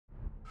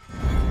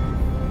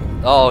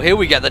Oh, here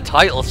we get the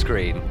title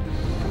screen.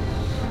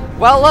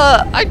 Well,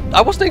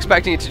 I wasn't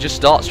expecting it to just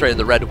start straight at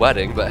the Red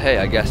Wedding, but hey,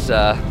 I guess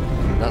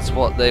that's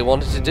what they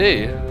wanted to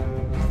do.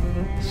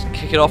 Just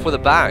kick it off with a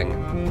bang,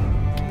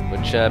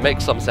 which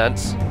makes some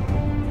sense.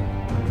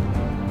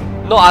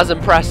 Not as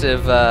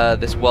impressive,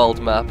 this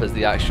world map, as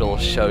the actual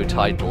show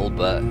title,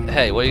 but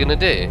hey, what are you gonna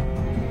do?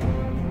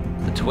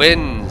 The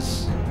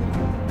twins.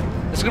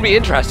 It's gonna be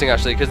interesting,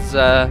 actually, because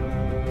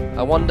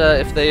I wonder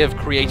if they have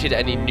created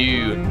any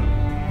new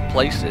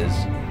places.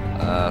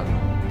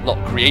 Not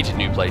created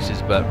new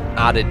places, but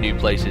added new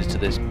places to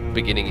this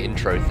beginning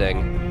intro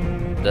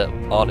thing that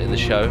aren't in the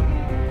show.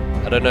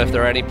 I don't know if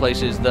there are any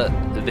places that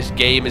this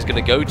game is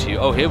going to go to.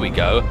 Oh, here we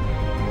go.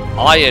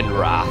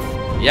 Ironwrath.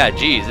 Yeah,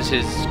 geez, this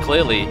is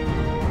clearly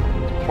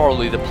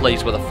probably the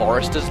place where the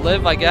Foresters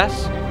live, I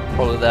guess.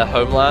 Probably their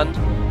homeland.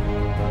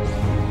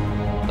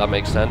 That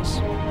makes sense.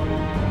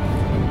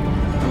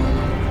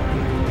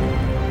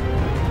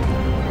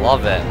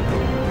 Love it.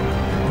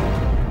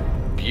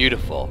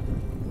 Beautiful.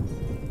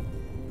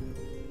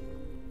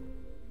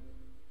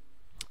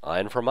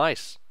 Iron from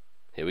ice.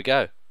 Here we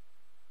go.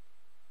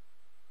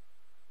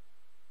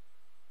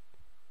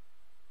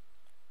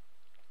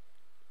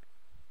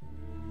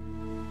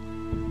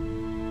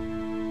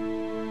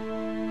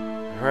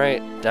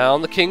 Alright,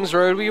 down the King's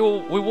Road we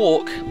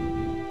walk.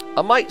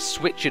 I might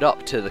switch it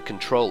up to the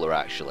controller,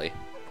 actually,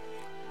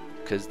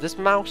 because this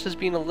mouse has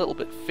been a little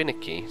bit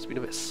finicky. It's been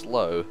a bit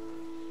slow.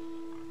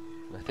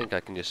 I think I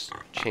can just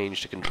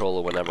change the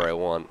controller whenever I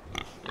want.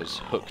 It's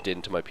hooked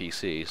into my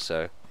PC,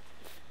 so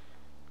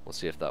we'll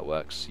see if that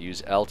works.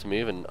 Use L to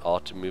move and R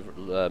to move,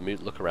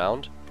 look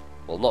around.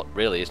 Well, not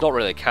really. It's not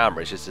really a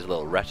camera. It's just this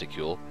little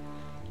reticule.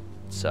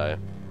 So,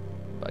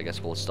 I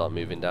guess we'll start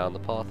moving down the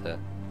path here.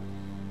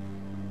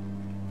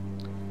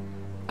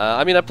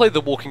 I mean, I played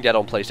The Walking Dead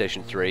on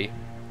PlayStation 3,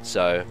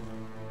 so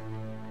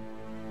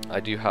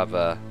I do have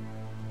a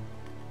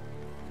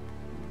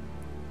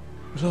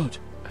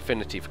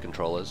affinity for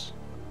controllers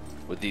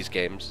with these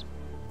games.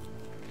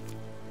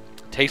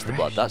 Taste the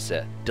blood, that's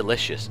it.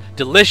 Delicious.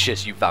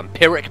 Delicious, you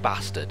vampiric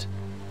bastard!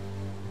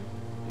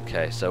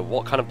 Okay, so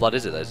what kind of blood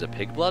is it? Is it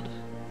pig blood?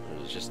 Or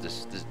is it just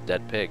this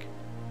dead pig?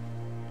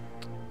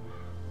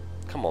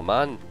 Come on,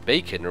 man.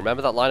 Bacon.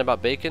 Remember that line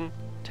about bacon?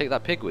 Take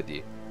that pig with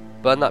you.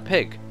 Burn that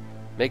pig.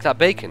 Make that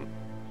bacon.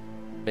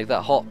 Make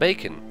that hot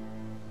bacon.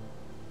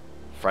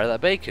 Fry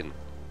that bacon.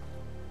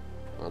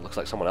 Well, it looks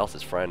like someone else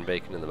is frying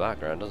bacon in the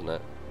background, doesn't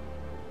it?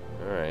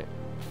 Alright.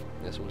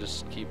 Guess we'll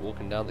just keep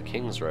walking down the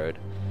King's Road.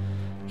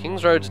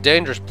 King's Road's a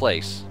dangerous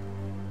place.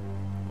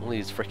 All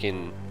these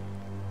freaking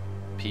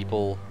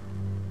people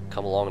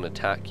come along and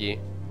attack you.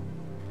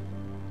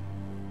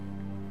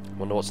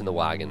 Wonder what's in the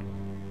wagon.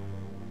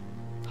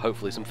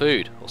 Hopefully some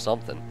food or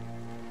something.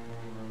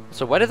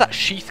 So where did that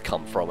sheath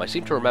come from? I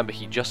seem to remember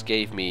he just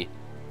gave me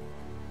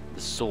the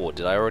sword.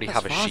 Did I already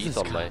have a sheath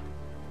on my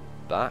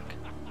back?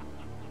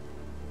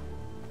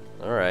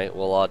 Alright,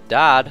 well our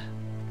dad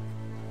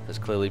has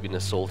clearly been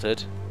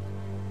assaulted.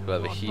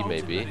 Whoever he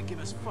may be. Give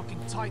us fucking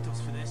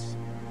titles for this.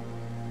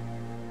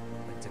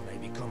 Winter may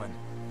be coming,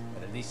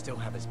 but at least still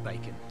have his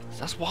bacon.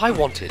 That's what I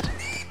wanted.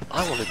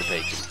 I wanted the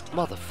bacon.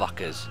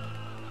 Motherfuckers.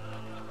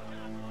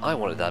 I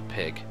wanted that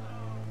pig.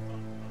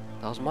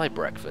 That was my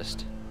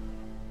breakfast.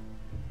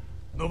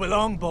 Move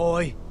along,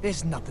 boy.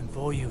 There's nothing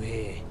for you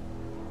here.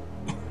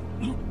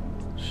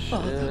 Shit.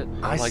 Oh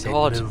I my said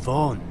god. move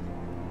on.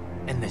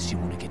 Unless you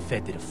want to get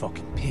fed to the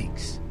fucking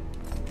pigs.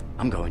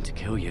 I'm going to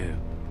kill you.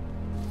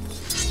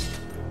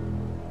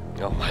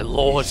 Oh my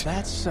lord. Is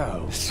that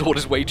so? This sword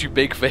is way too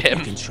big for You him.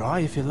 can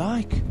try if you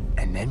like.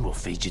 And then we'll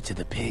feed you to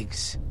the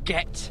pigs.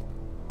 Get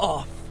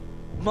off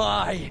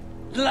my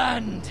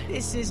land!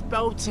 This is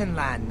Bolton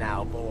land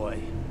now,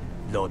 boy.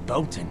 Lord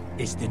Bolton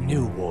is the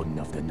new Warden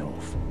of the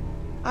North.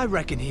 I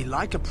reckon he'd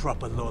like a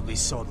proper lordly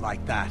sword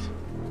like that.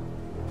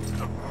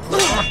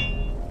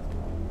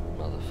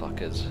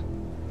 Motherfuckers.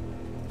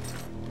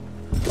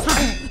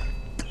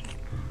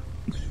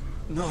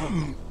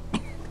 No.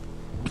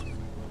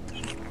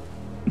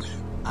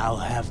 I'll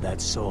have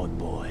that sword,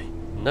 boy.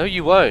 No,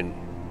 you won't.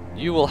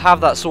 You will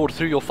have that sword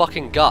through your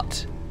fucking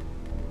gut.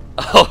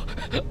 Oh,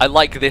 I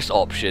like this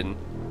option.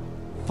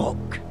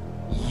 Fuck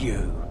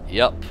you.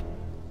 Yup.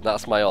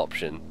 That's my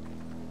option.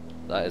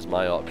 That is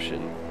my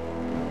option.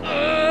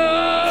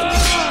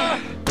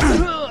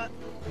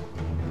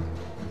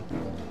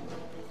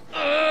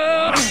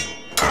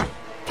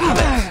 Damn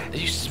it! Are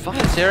you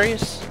fucking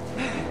serious?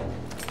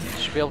 You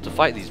should be able to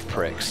fight these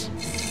pricks.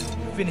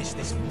 Finish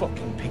this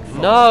fucking pig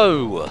farm.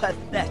 No!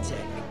 Pathetic.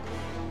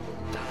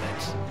 Damn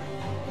it.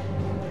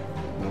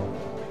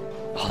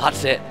 Oh,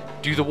 that's it.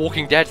 Do the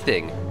Walking Dead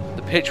thing.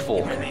 The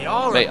pitchfork. really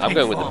are Mate, a I'm pig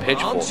going with the farmer,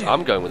 aren't pitchfork. you?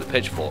 I'm going with the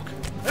pitchfork.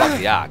 Fuck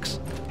the axe.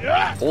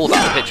 All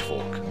about the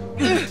pitchfork.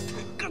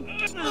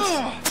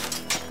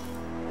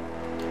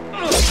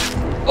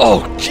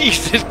 Oh,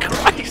 Jesus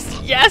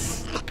Christ!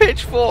 Yes! The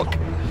pitchfork!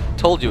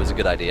 Told you it was a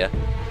good idea.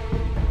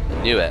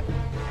 I knew it.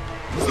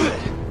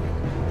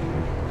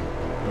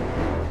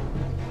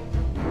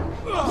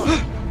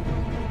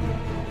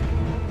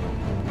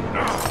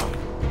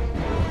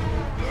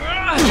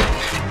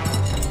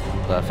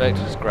 Perfect,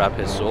 just grab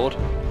his sword.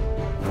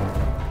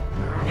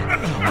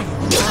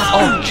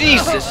 Oh,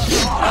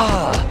 Jesus!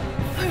 Ah!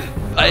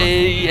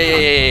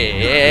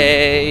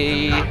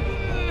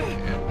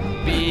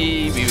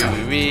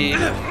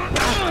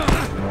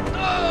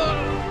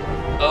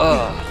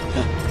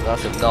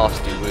 That's a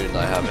nasty wound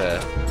I have here.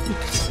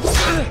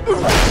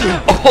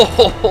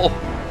 Oh!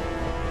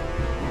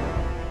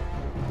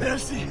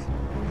 Mercy!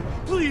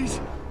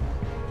 Please!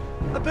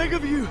 I beg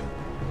of you!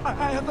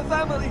 I have a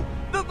family!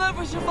 They'll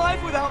never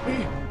survive without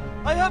me!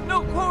 I have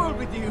no quarrel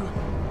with you!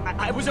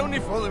 I was only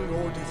following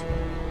orders.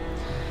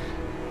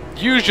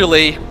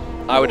 Usually,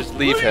 I would just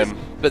leave him,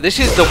 but this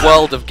is the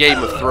world of Game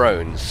of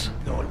Thrones.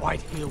 Lord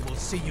Whitehill will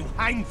see you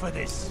hang for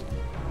this.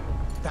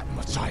 That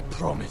much I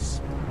promise.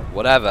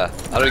 Whatever,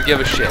 I don't give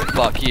a shit,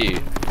 fuck you.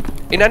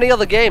 In any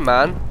other game,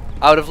 man,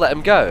 I would have let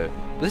him go.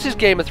 But this is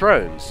Game of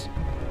Thrones.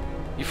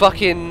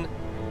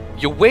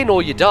 You win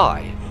or you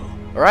die.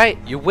 Alright?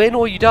 You win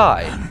or you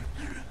die.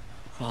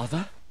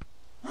 Father?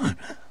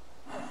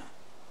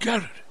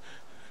 Garrett,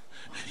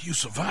 you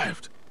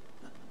survived.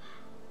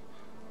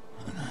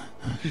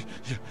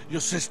 Your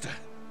sister.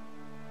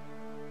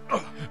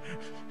 Oh,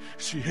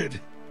 she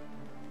hid.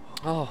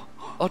 Oh,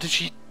 did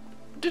she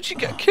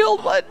get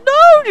killed by...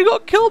 No, she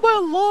got killed by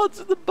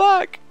lords in the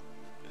back.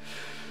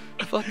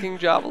 Fucking I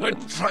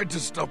javelins. tried to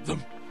stop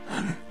them.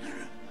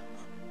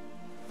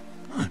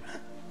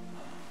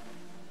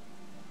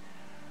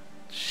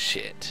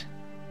 Shit.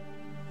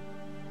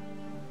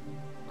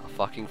 Our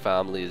fucking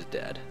family is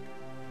dead.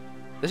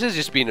 This has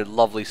just been a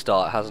lovely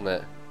start, hasn't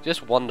it?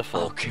 Just wonderful.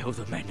 I'll kill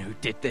the men who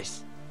did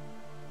this.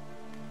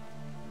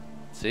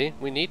 See,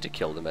 we need to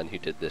kill the men who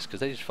did this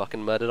because they just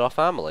fucking murdered our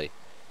family.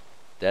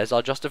 There's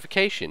our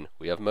justification.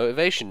 We have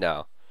motivation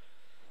now.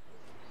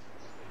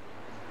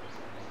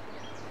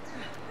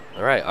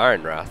 Alright,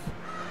 Ironwrath.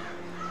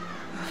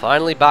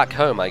 Finally back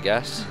home, I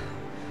guess.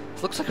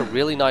 This looks like a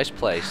really nice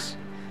place.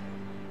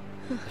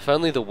 If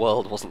only the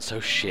world wasn't so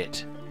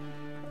shit.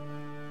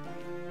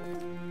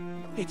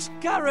 It's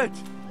Garrett!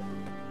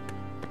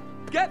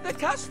 Get the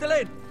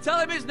Castellan! Tell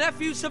him his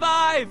nephew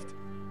survived!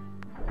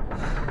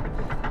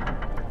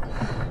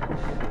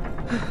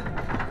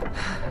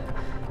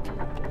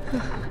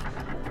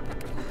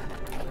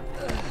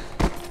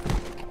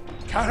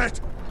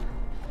 Garrett!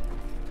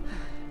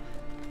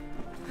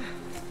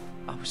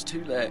 I was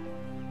too late.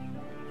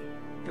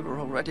 They were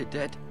already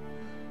dead.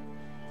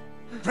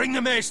 Bring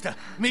the Maester!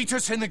 Meet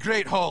us in the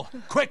Great Hall!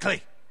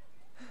 Quickly!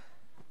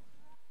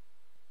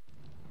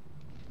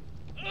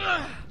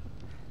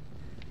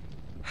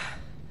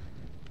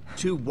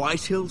 Two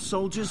Whitehill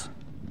soldiers?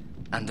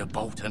 And a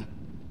Bolton.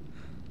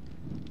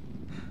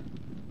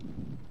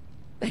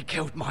 They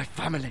killed my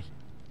family.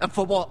 And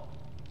for what?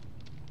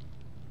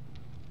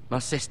 My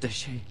sister,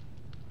 she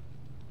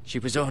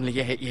was only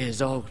 8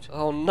 years old.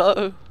 Oh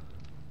no.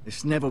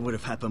 This never would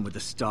have happened with the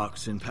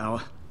Starks in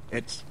power.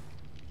 It's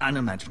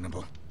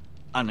unimaginable.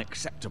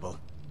 Unacceptable.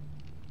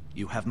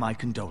 You have my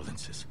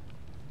condolences.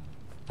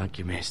 Thank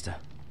you, Maester.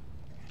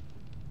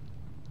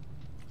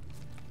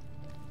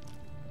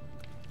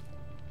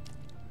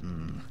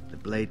 The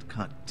blade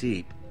cut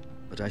deep,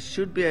 but I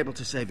should be able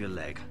to save your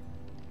leg.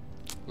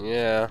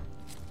 Yeah.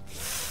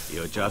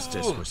 Your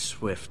justice was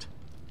swift.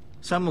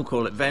 Some will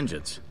call it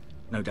vengeance.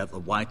 No doubt the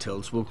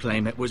Whitehills will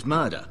claim it was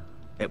murder.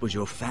 It was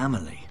your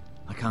family.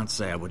 I can't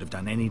say I would have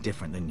done any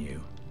different than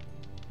you.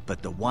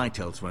 But the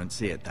Whitehills won't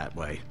see it that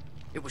way.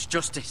 It was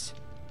justice.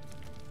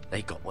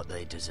 They got what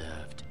they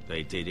deserved.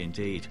 They did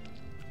indeed.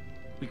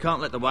 We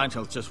can't let the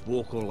Whitehills just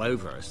walk all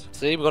over us.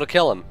 See, we gotta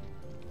kill him.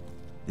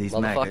 These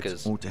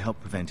maggots ought to help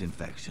prevent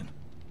infection.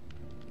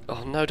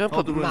 Oh no, don't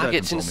Hold put the wound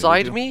maggots open for me,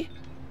 inside will me.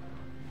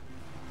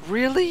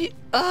 Really?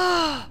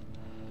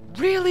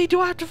 Really? Do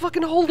I have to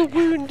fucking hold a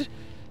wound?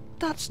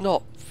 That's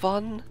not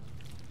fun.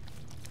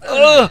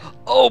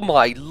 Oh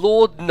my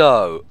lord,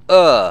 no.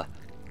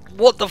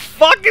 What the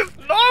fuck is...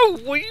 No!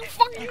 Were you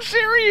fucking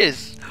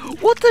serious?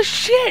 What the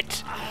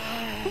shit?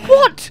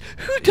 What?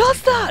 Who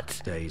does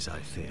that? Days, I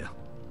fear.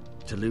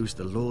 To lose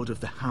the lord of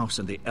the house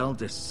and the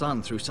eldest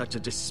son through such a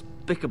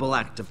despicable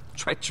act of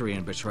treachery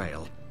and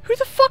betrayal. Who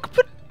the fuck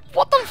put...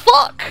 What the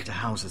fuck? Better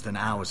houses than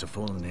ours have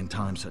fallen in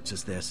times such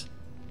as this.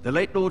 The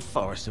late Lord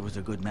Forrester was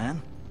a good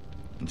man.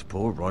 And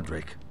poor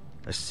Roderick.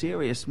 A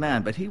serious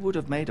man, but he would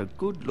have made a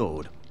good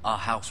lord. Our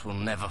house will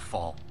never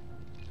fall.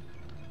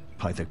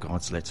 By the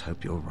gods, let's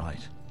hope you're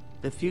right.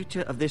 The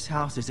future of this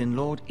house is in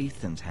Lord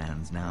Ethan's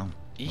hands now.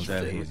 Ethan?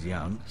 Although he is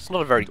young. It's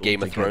not a very and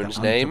Game of altogether Thrones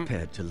name.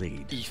 unprepared to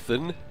lead.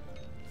 Ethan.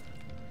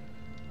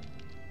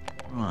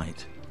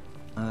 Right.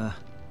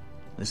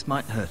 This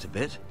might hurt a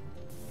bit.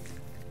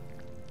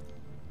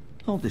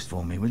 Hold this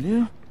for me, will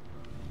you?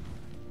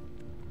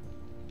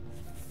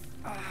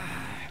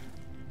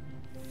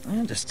 I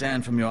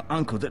understand from your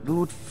uncle that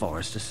Lord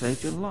Forrester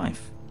saved your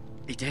life.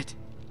 He did.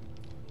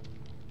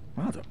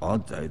 Rather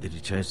odd, though, that he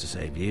chose to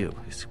save you,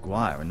 his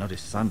squire, and not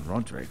his son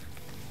Roderick.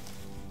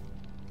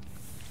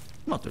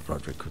 Not that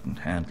Roderick couldn't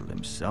handle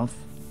himself.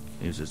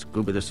 He was as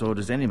good with a sword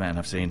as any man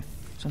I've seen.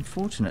 It's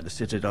unfortunate the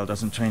Citadel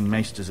doesn't train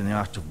maesters in the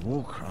art of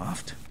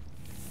warcraft.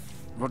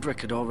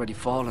 Roderick had already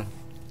fallen.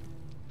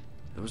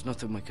 There was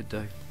nothing we could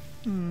do.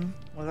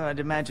 Although I'd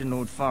imagine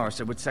Lord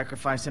Forrester would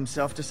sacrifice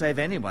himself to save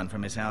anyone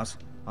from his house,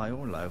 high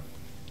or low.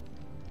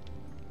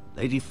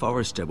 Lady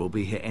Forrester will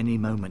be here any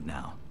moment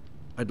now.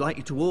 I'd like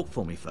you to walk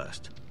for me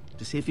first,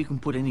 to see if you can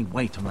put any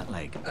weight on that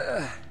leg.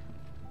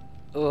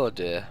 Oh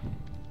dear.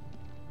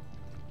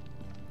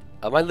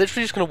 Am I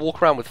literally just going to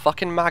walk around with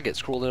fucking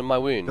maggots crawling in my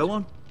wound? Go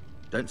on.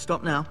 Don't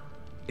stop now.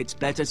 It's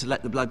better to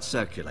let the blood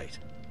circulate.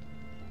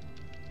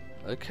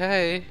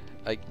 Okay,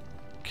 I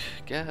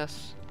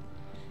guess.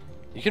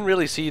 You can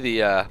really see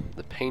the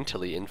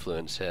painterly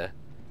influence here.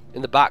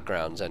 In the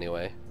backgrounds,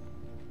 anyway.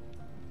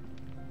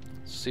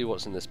 Let's see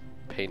what's in this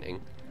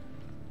painting.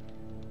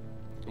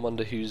 I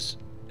wonder who's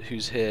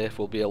here, if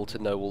we'll be able to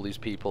know all these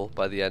people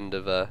by the end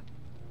of...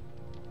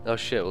 Oh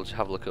shit, we'll just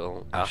have a look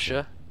at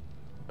Asher.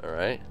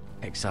 Alright.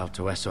 Exiled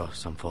to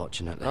Essos,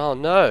 unfortunately. Oh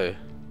no!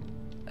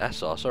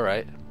 Essos,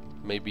 alright.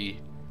 Maybe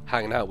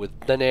hanging out with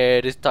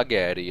Daenerys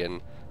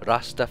Targaryen,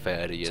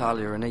 Rastafarian.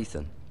 Talia and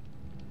Ethan.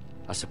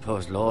 I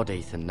suppose Lord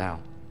Ethan now.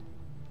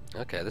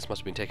 Okay, this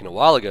must have been taken a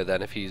while ago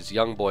then, if he's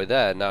young boy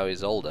there, now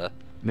he's older.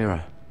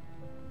 Mira.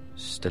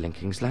 Still in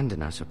King's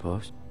Landing, I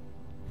suppose.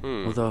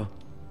 Although,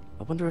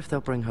 I wonder if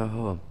they'll bring her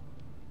home.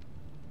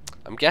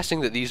 I'm guessing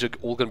that these are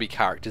all going to be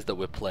characters that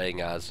we're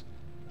playing as.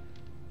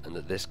 And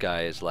that this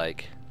guy is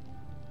like...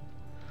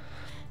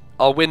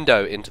 our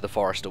window into the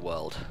Forrester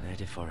world.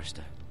 Lady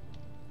Forrester.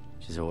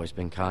 She's always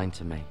been kind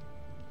to me.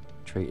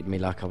 Treated me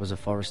like I was a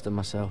Forrester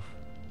myself.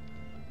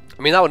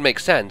 I mean, that would make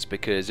sense,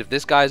 because if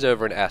this guy's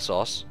over in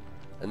Essos,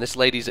 and this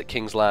lady's at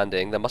King's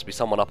Landing, there must be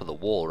someone up at the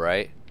wall,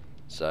 right?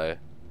 So...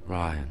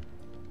 Ryan.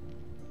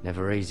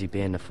 Never easy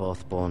being the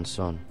fourth-born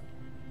son.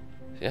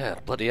 yeah,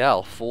 bloody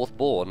hell, fourth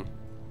born.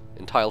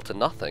 Entitled to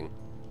nothing.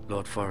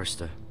 Lord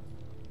Forrester.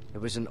 It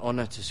was an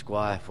honour to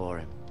squire for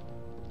him.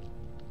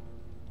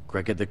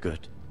 Gregor the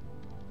Good.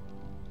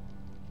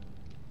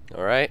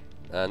 Alright,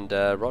 and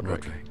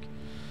Roderick.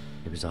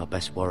 He was our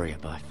best warrior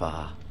by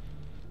far.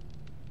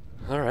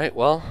 Alright,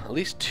 well, at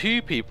least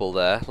 2 people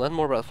there. Learn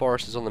more about the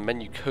Foresters on the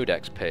menu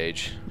codex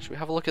page. Should we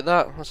have a look at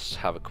that? Let's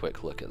have a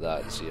quick look at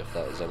that and see if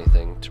that is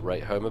anything to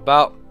write home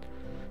about.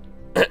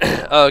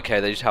 Okay,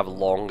 they just have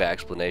long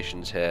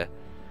explanations here.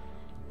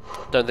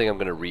 Don't think I'm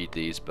going to read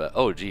these, but...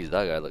 oh, geez,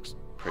 that guy looks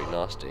pretty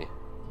nasty.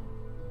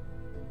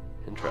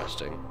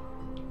 Interesting.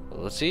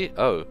 Well, let's see.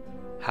 Oh,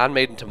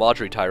 handmaiden to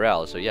Marjorie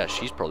Tyrell. So, yeah,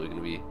 she's probably going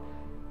to be...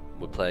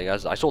 we're playing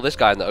as... I saw this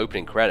guy in the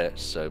opening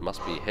credits, so it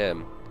must be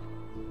him.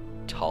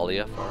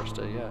 Talia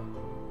Forrester, yeah.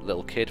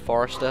 Little kid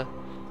Forrester.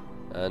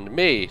 And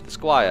me, the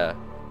Squire.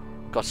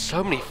 Got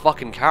so many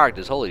fucking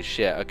characters, holy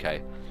shit,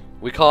 okay.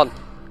 We can't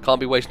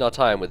be wasting our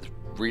time with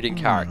reading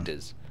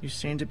characters. You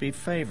seem to be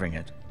favouring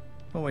it.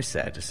 Always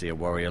sad to see a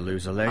warrior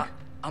lose a leg.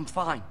 I'm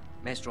fine,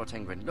 Maestro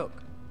Tengrin. Look,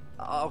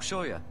 I'll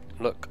show you.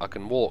 Look, I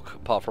can walk,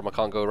 apart from I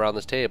can't go around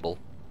this table.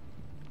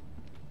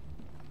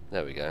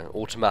 There we go.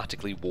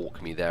 Automatically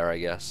walk me there, I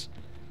guess.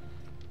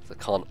 I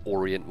can't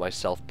orient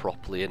myself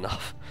properly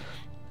enough.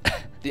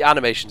 The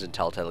animations in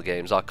Telltale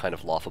games are kind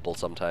of laughable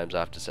sometimes, I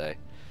have to say.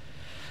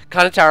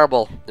 Kind of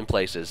terrible in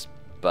places,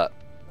 but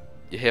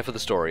you're here for the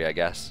story, I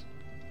guess.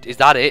 Is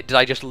that it? Did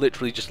I just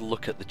literally just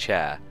look at the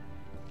chair?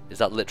 Is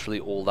that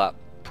literally all that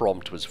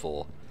prompt was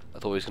for? I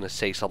thought he was going to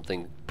say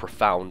something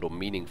profound or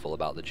meaningful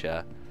about the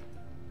chair.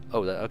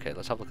 Oh, okay,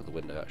 let's have a look at the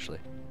window, actually.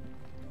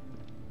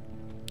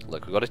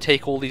 Look, we've got to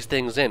take all these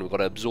things in. We've got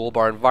to absorb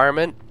our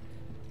environment.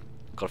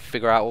 We've got to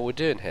figure out what we're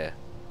doing here.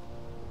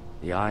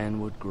 The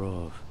Ironwood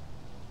Grove.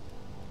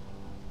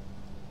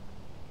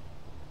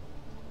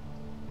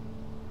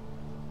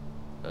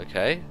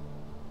 Okay.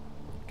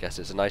 Guess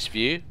it's a nice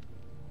view.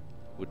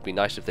 Would be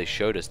nice if they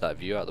showed us that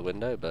view out the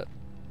window, but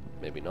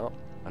maybe not.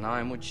 An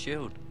Ironwood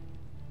shield.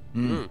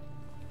 The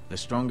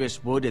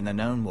strongest wood in the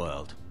known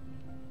world.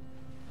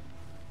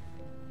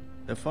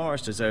 The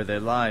Foresters owe their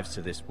lives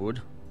to this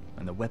wood,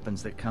 and the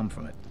weapons that come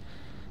from it.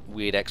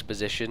 Weird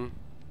exposition,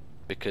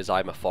 because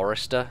I'm a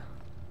forester.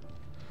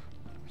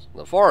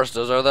 The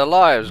Foresters owe their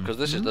lives, because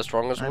this is the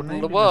strongest wood in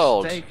the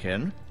world.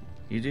 Mistaken.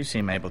 You do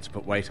seem able to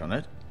put weight on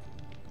it.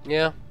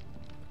 Yeah.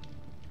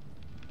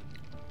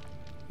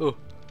 Oh.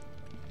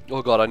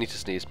 Oh god, I need to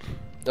sneeze.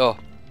 Oh.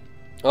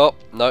 Oh,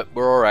 no,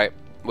 we're alright.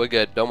 We're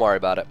good, don't worry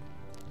about it.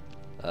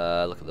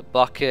 Look at the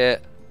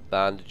bucket.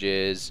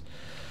 Bandages.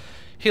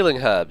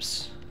 Healing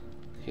herbs.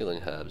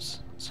 Healing herbs.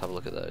 Let's have a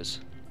look at those.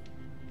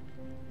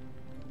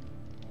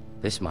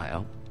 This might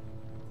help.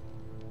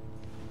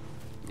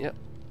 Yep,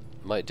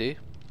 might do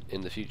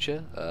in the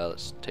future.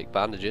 Let's take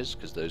bandages,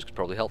 because those could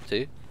probably help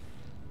too.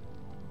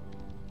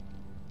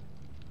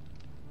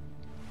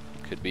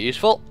 Could be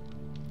useful.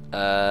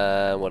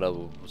 What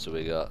else have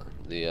we got?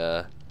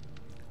 The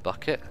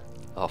bucket.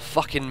 Oh,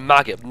 fucking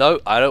maggot. No,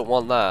 I don't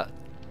want that.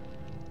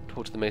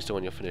 Talk to the maester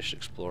when you're finished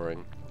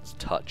exploring. Let's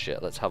touch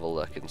it. Let's have a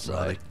look inside.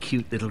 Rather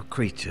cute little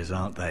creatures,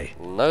 aren't they?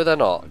 No, they're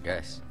not. I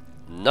guess.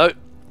 Nope.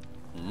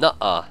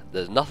 Nuh-uh.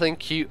 There's nothing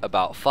cute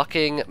about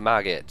fucking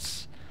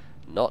maggots.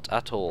 Not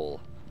at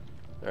all.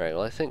 Alright,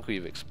 well I think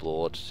we've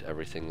explored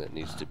everything that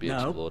needs to be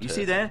No, explored you here.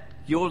 see there?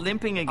 You're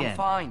limping again. I'm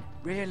fine,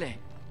 really.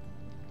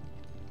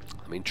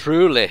 I mean,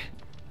 truly,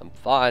 I'm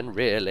fine,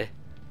 really.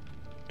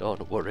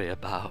 Don't worry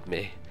about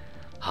me.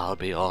 I'll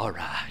be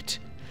alright.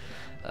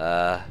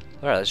 Alright,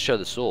 let's show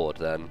the sword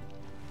then.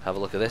 Have a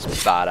look at this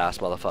badass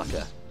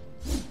motherfucker.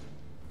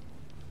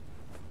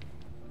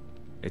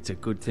 It's a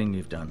good thing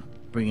you've done,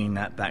 bringing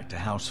that back to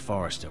House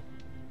Forrester.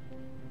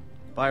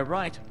 By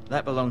right,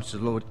 that belongs to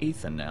Lord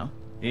Ethan now.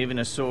 Even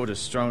a sword as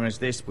strong as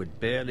this would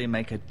barely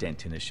make a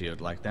dent in a shield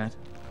like that.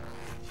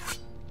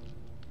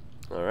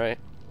 Alright.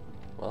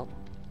 Well,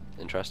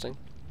 interesting.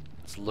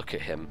 Let's look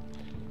at him.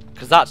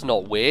 Because that's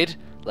not weird.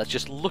 Let's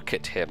just look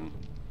at him.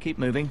 Keep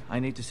moving, I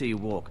need to see you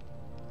walk.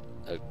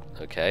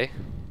 Okay.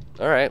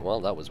 Alright,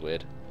 well, that was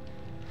weird.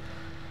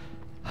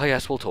 I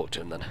guess we'll talk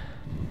to him then.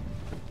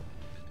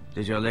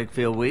 Does your leg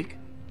feel weak?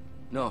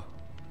 No.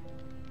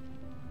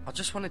 I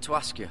just wanted to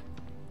ask you.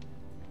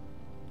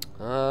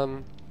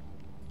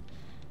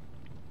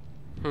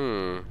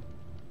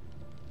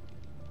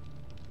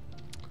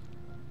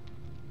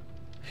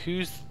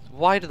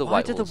 Why do the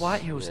Why did the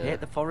Whitehills Yeah. hate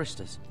the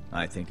Forresters?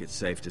 I think it's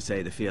safe to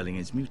say the feeling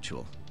is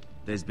mutual.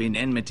 There's been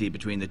enmity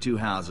between the two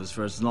houses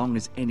for as long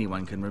as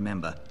anyone can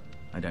remember.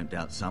 I don't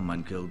doubt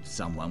someone killed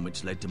someone,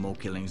 which led to more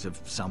killings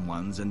of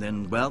someones, and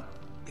then, well,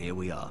 here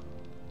we are.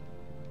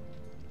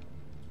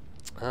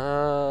 They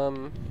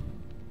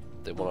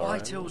The want our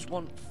Whitehills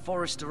want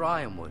Forrester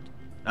Ironwood.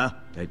 Ah,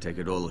 they'd take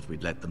it all if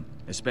we'd let them,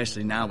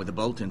 especially now with the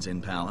Boltons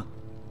in power,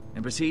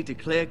 and proceed to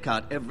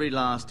clear-cut every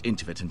last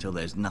inch of it until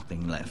there's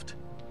nothing left,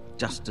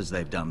 just as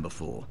they've done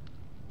before.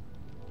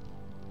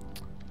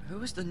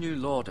 Who is the new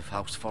Lord of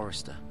House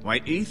Forrester?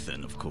 Why,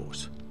 Ethan, of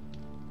course.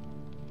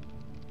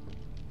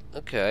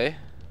 Okay.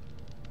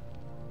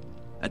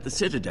 At the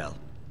Citadel,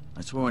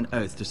 I swore an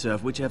oath to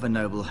serve whichever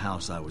noble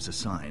house I was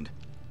assigned.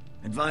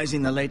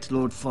 Advising the late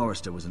Lord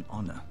Forrester was an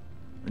honor.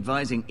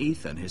 Advising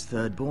Ethan, his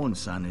third-born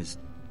son, is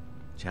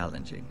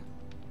challenging.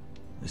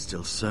 There's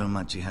still so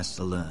much he has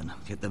to learn,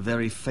 yet the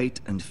very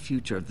fate and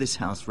future of this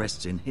house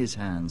rests in his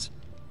hands.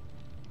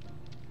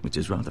 Which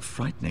is rather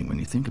frightening when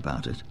you think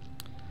about it.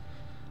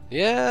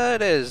 Yeah,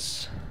 it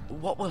is.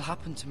 What will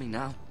happen to me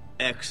now?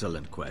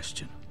 Excellent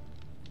question.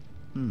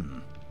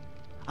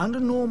 Under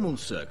normal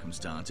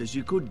circumstances,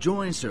 you could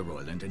join Sir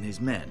Royland and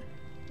his men.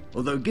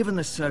 Although given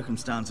the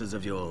circumstances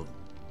of your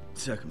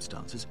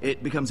circumstances,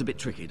 it becomes a bit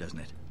tricky, doesn't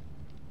it?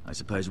 I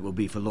suppose it will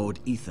be for Lord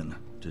Ethan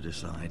to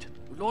decide.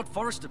 Lord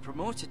Forrester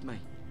promoted me.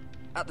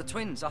 At the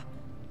Twins,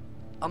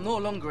 I'm no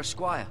longer a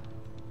squire,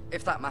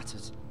 if that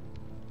matters.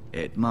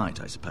 It might,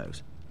 I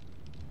suppose.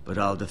 But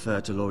I'll defer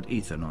to Lord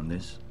Ethan on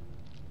this.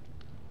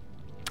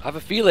 I have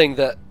a feeling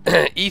that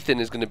Ethan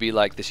is going to be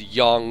like this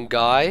young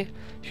guy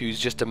who's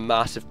just a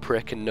massive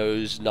prick and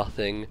knows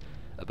nothing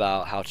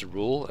about how to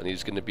rule, and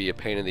he's going to be a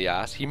pain in the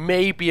ass. He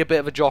may be a bit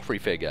of a Joffrey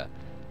figure.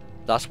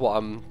 That's what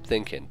I'm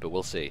thinking, but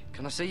we'll see.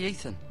 Can I see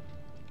Ethan?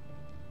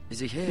 Is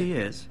he here? He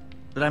is,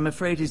 but I'm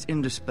afraid he's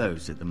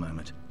indisposed at the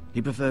moment.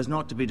 He prefers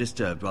not to be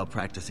disturbed while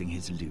practicing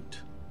his lute.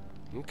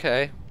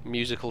 Okay,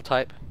 musical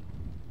type.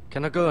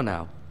 Can I go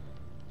now?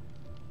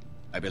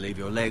 I believe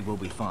your leg will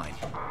be fine.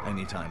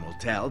 Only time will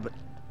tell, but...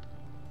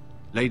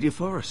 Lady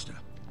Forrester.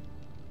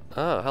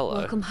 Oh, hello.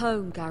 Welcome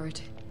home,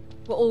 Garrett.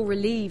 We're all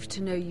relieved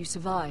to know you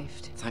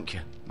survived. Thank you,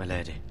 my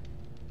lady.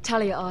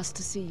 Talia asked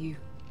to see you.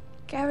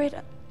 Garrett,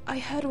 I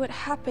heard what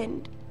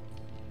happened.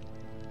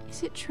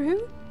 Is it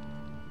true?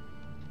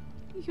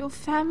 Your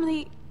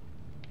family...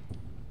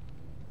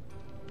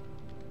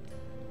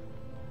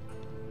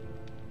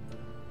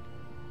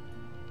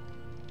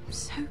 I'm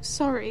so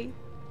sorry.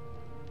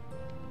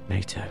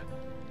 Me too.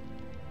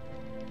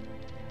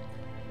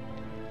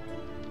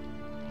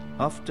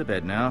 Off to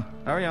bed now.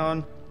 Hurry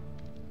on.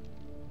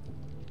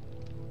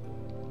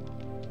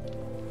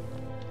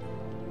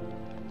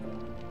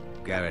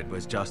 Garrett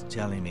was just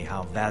telling me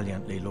how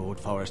valiantly Lord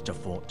Forrester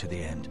fought to the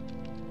end,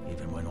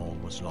 even when all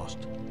was lost.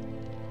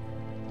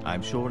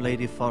 I'm sure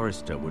Lady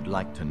Forrester would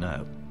like to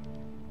know.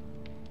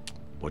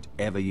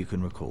 Whatever you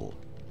can recall.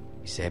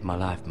 You saved my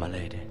life, my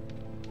lady.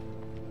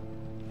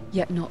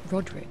 Yet not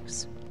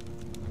Roderick's.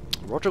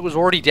 Roderick was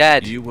already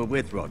dead. You were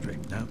with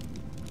Roderick, no?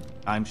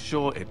 I'm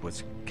sure it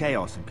was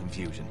chaos and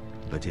confusion.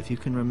 But if you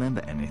can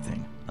remember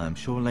anything, I'm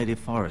sure Lady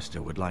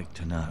Forrester would like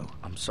to know.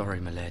 I'm sorry,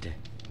 my lady.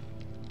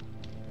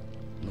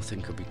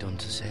 Nothing could be done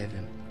to save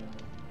him.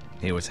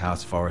 He was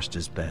House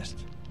Forrester's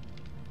best.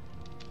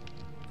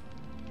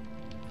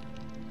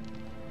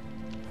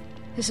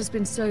 This has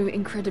been so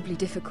incredibly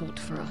difficult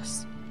for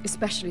us,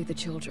 especially the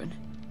children.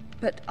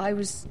 But I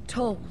was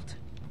told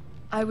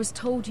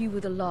you were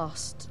the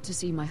last to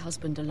see my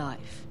husband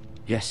alive.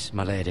 Yes,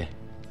 my lady.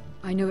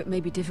 I know it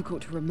may be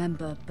difficult to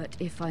remember, but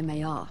if I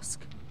may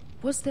ask,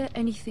 was there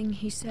anything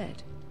he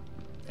said?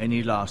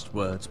 Any last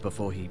words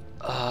before he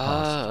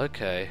Ah, passed?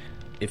 okay.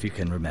 If you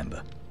can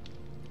remember.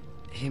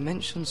 He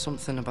mentioned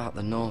something about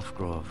the North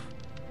Grove.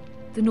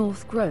 The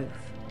North Grove?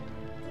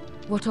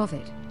 What of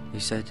it? He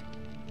said,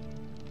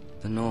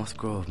 the North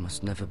Grove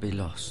must never be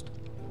lost.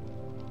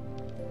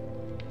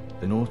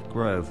 The North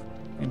Grove.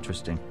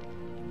 Interesting.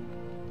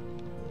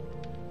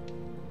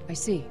 I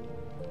see.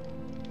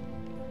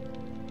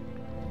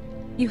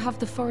 You have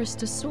the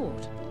Forester's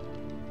sword.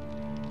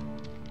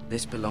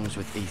 This belongs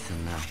with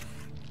Ethan now.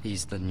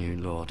 He's the new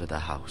lord of the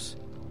house.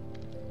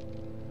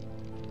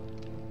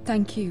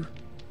 Thank you,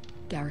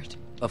 Garrett.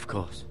 Of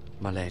course,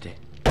 my lady.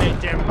 It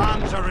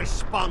demands a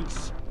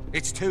response.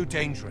 It's too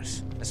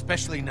dangerous,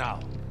 especially now.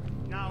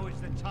 Now is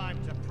the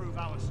time to prove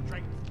our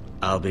strength.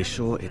 I'll be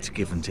sure it's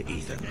given to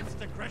Ethan.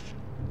 Against aggression.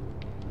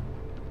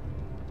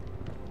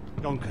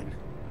 Duncan,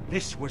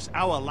 this was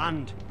our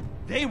land.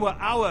 They were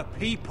our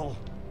people.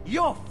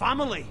 Your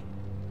family.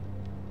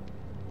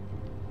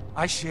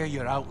 I share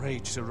your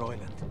outrage, Sir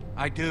Royland.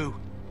 I do.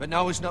 But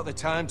now is not the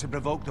time to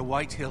provoke the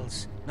White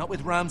Hills. Not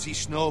with Ramsay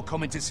Snow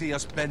coming to see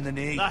us bend the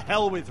knee. The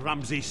hell with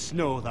Ramsay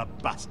Snow, the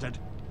bastard.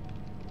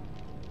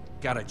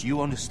 Garrett,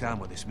 you understand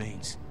what this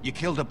means. You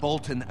killed a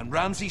Bolton, and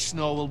Ramsay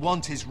Snow will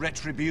want his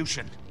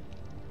retribution.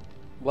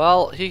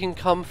 Well, he can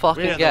come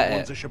fucking We're get the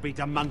ones it. that should be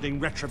demanding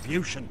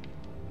retribution.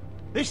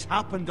 This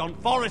happened on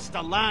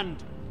Forester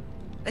land.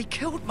 They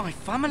killed my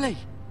family!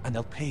 And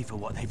they'll pay for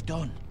what they've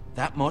done.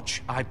 That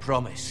much, I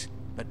promise.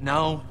 But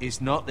now is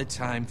not the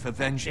time for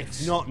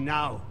vengeance. If not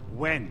now,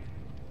 when?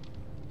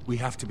 We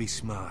have to be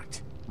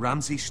smart.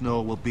 Ramsay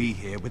Snow will be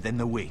here within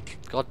the week.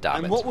 God damn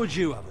And it. what would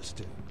you have us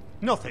do?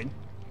 Nothing.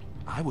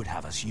 I would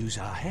have us use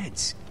our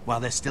heads, while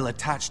they're still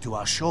attached to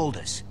our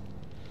shoulders.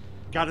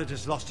 Garrett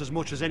has lost as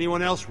much as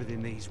anyone else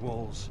within these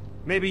walls.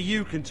 Maybe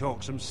you can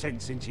talk some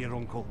sense into your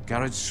uncle.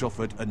 Garrett's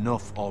suffered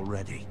enough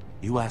already.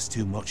 You ask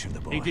too much of the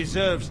boy. He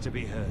deserves to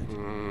be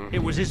heard. It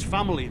was his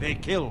family they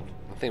killed.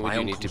 I think we My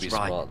do need to be uncle's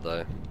right. smart,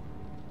 though.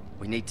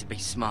 We need to be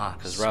smart.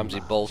 Because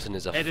Ramsay Bolton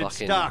is a Eddard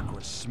fucking... Stark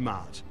was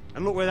smart.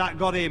 And look where that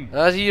got him.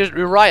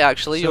 You're right,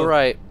 actually. So, You're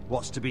right.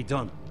 What's to be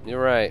done?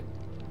 You're right.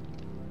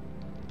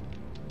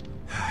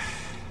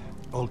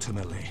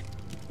 Ultimately,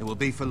 it will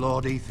be for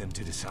Lord Ethan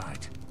to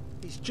decide.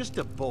 He's just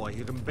a boy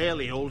who can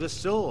barely hold a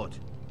sword.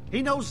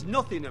 He knows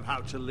nothing of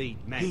how to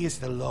lead men. He is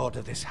the lord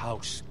of this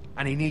house,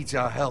 and he needs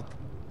our help.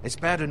 It's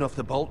bad enough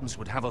the Boltons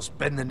would have us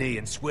bend the knee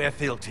and swear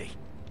fealty.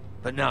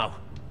 But now,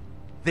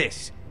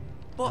 this.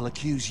 I'll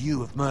accuse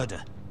you of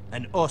murder,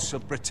 and us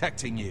of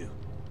protecting you.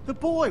 The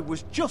boy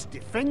was just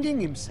defending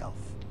himself.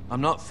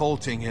 I'm not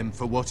faulting him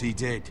for what he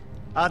did.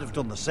 I'd have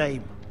done the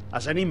same,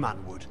 as any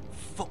man would.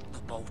 Fuck the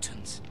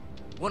Boltons.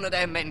 One of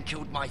their men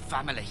killed my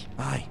family.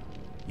 Aye.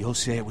 You'll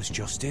say it was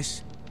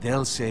justice.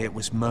 They'll say it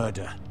was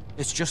murder.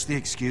 It's just the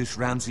excuse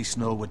Ramsay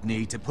Snow would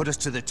need to put us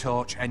to the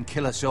torch and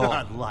kill us all.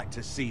 I'd like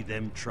to see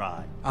them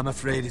try. I'm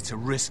afraid it's a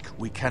risk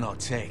we cannot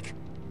take.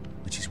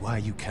 Which is why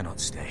you cannot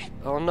stay.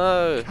 Oh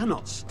no.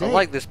 Cannot stay. I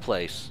like this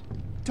place.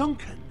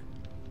 Duncan,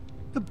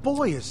 the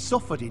boy has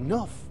suffered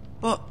enough.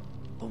 But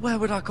where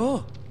would I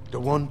go? The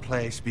one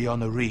place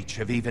beyond the reach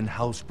of even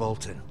House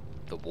Bolton.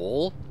 The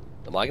wall?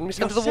 Am I going to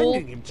be You're sent to the wall?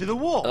 sending him to the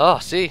wall. Oh,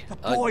 see? The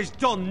boy's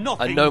done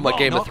nothing I know my wrong.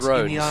 Game of Not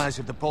Thrones. in the eyes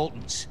of the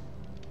Boltons.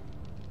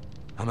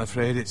 I'm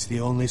afraid it's the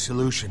only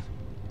solution.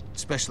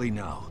 Especially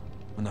now,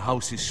 when the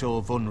house is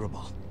so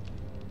vulnerable.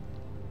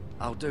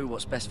 I'll do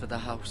what's best for the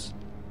house.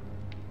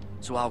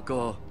 So I'll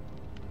go.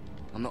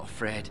 I'm not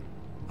afraid.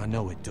 I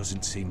know it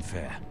doesn't seem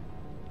fair,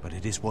 but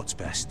it is what's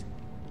best.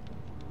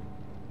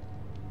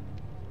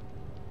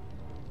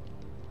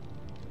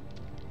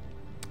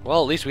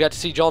 Well, at least we got to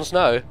see Jon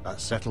Snow. That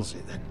settles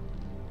it then.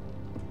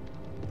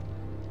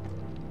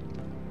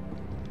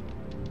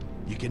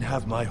 You can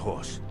have my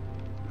horse,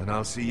 and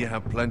I'll see you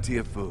have plenty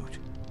of food.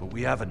 But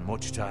we haven't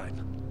much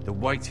time. The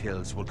White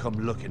Hills will come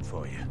looking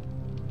for you.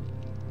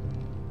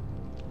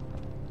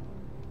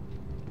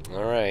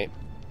 Alright.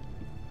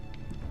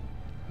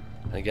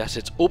 I guess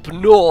it's up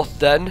north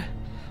then.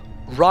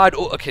 Right.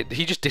 Okay,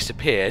 he just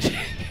disappeared.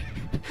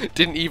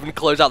 Didn't even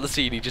close out the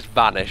scene, he just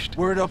vanished.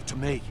 Were it up to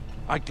me,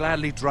 I'd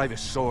gladly drive a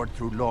sword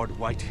through Lord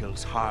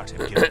Whitehill's heart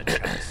if given a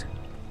chance.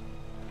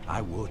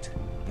 I would.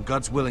 And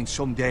God's willing,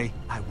 someday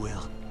I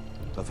will.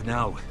 But for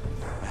now,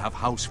 I have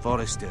House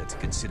Forrester to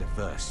consider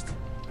first.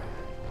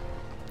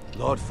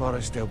 Lord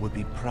Forrester would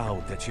be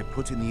proud that you're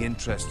putting the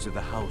interests of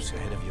the house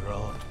ahead of your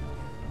own.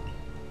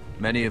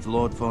 Many of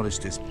Lord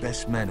Forrester's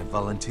best men have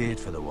volunteered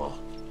for the war.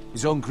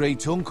 His own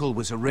great-uncle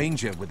was a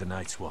ranger with the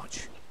Night's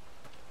Watch.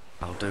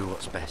 I'll do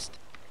what's best.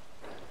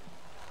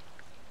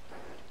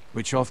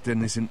 Which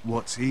often isn't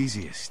what's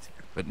easiest,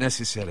 but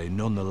necessary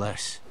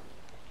nonetheless.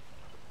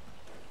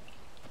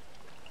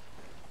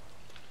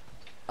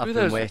 I've Who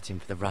been those waiting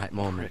for the right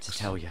moment to pricks?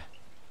 tell you.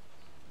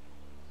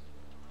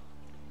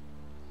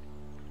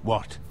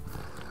 What?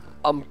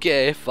 I'm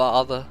gay,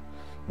 father.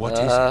 What is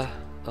it?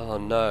 Oh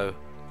no.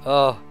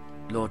 Oh.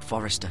 Lord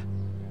Forrester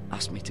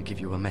asked me to give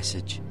you a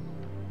message.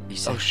 He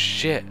said Oh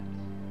shit.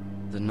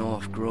 the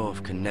North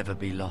Grove can never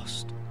be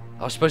lost.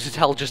 I was supposed to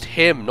tell just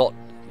him, not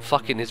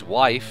fucking his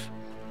wife.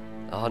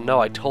 Oh no,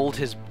 I told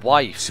his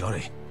wife.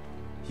 Sorry.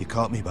 You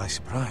caught me by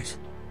surprise.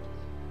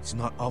 It's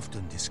not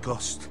often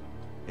discussed,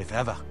 if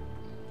ever.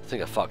 I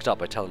think I fucked up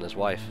by telling his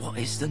wife. What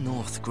is the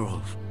North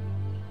Grove?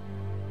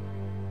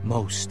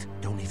 Most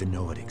don't even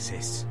know it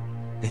exists.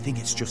 They think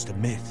it's just a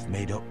myth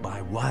made up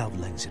by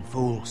wildlings and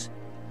fools,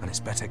 and it's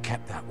better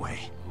kept that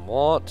way.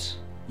 What?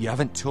 You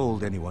haven't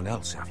told anyone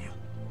else, have you?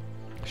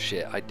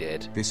 Shit, I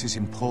did. This is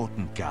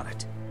important,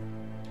 Garrett.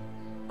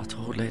 I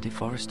told Lady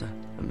Forrester,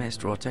 and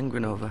Maester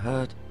Ortengrin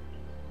overheard.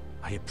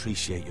 I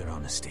appreciate your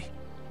honesty.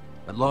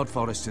 But Lord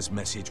Forrester's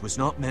message was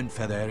not meant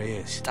for their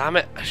ears. Damn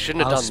it, I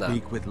shouldn't have I'll done that.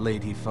 speak with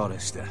Lady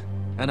Forrester,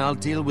 and I'll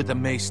deal with the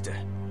Maester.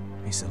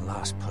 He's the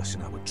last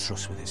person I would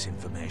trust with this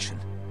information.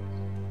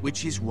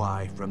 Which is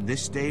why, from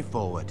this day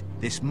forward,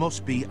 this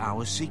must be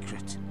our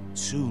secret.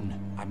 Soon,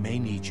 I may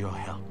need your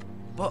help.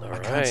 But I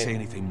can't say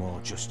anything more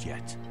just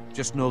yet.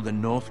 Just know the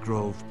North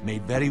Grove may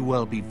very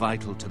well be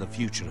vital to the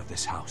future of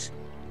this house.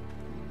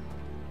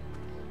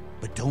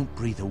 But don't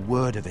breathe a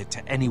word of it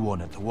to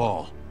anyone at the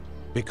Wall.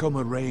 Become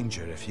a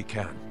ranger if you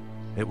can.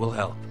 It will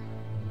help.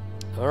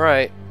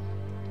 Alright.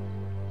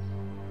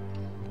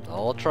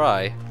 I'll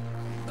try.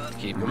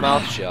 Keep my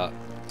mouth shut.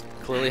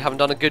 Clearly haven't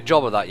done a good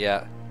job of that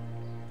yet.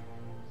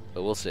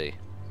 But we'll see.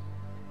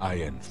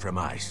 Iron from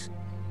ice.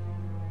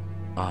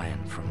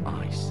 Iron from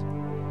ice.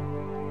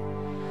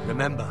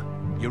 Remember,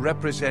 you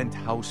represent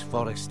House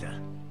Forrester.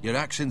 Your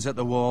actions at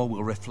the Wall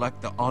will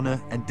reflect the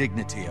honor and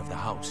dignity of the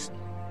house.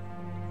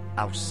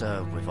 I'll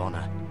serve with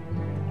honor.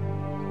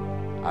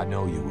 I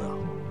know you will.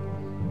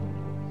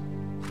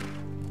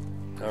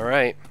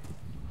 Alright.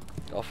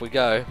 Off we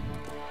go.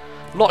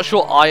 I'm not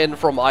sure Iron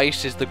from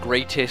Ice is the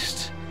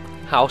greatest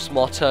house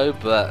motto,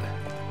 but...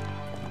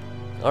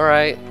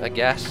 Alright, I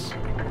guess.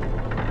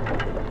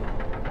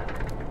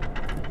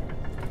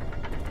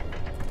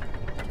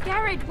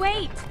 Garrett,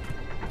 wait!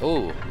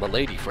 Oh, my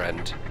lady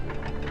friend.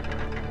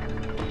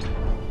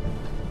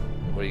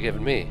 What are you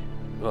giving me?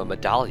 Oh, a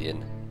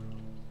medallion.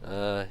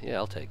 Yeah,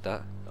 I'll take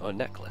that. Oh, a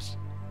necklace.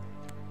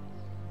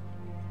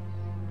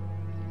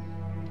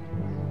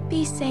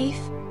 Be safe.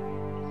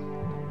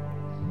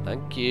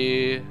 Thank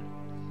you.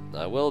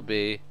 I will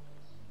be.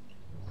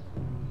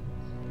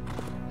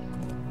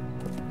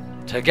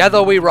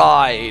 Together we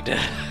ride!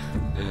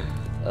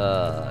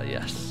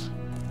 Yes.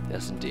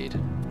 Yes, indeed.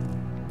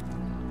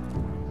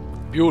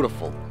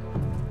 Beautiful.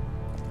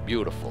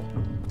 Beautiful.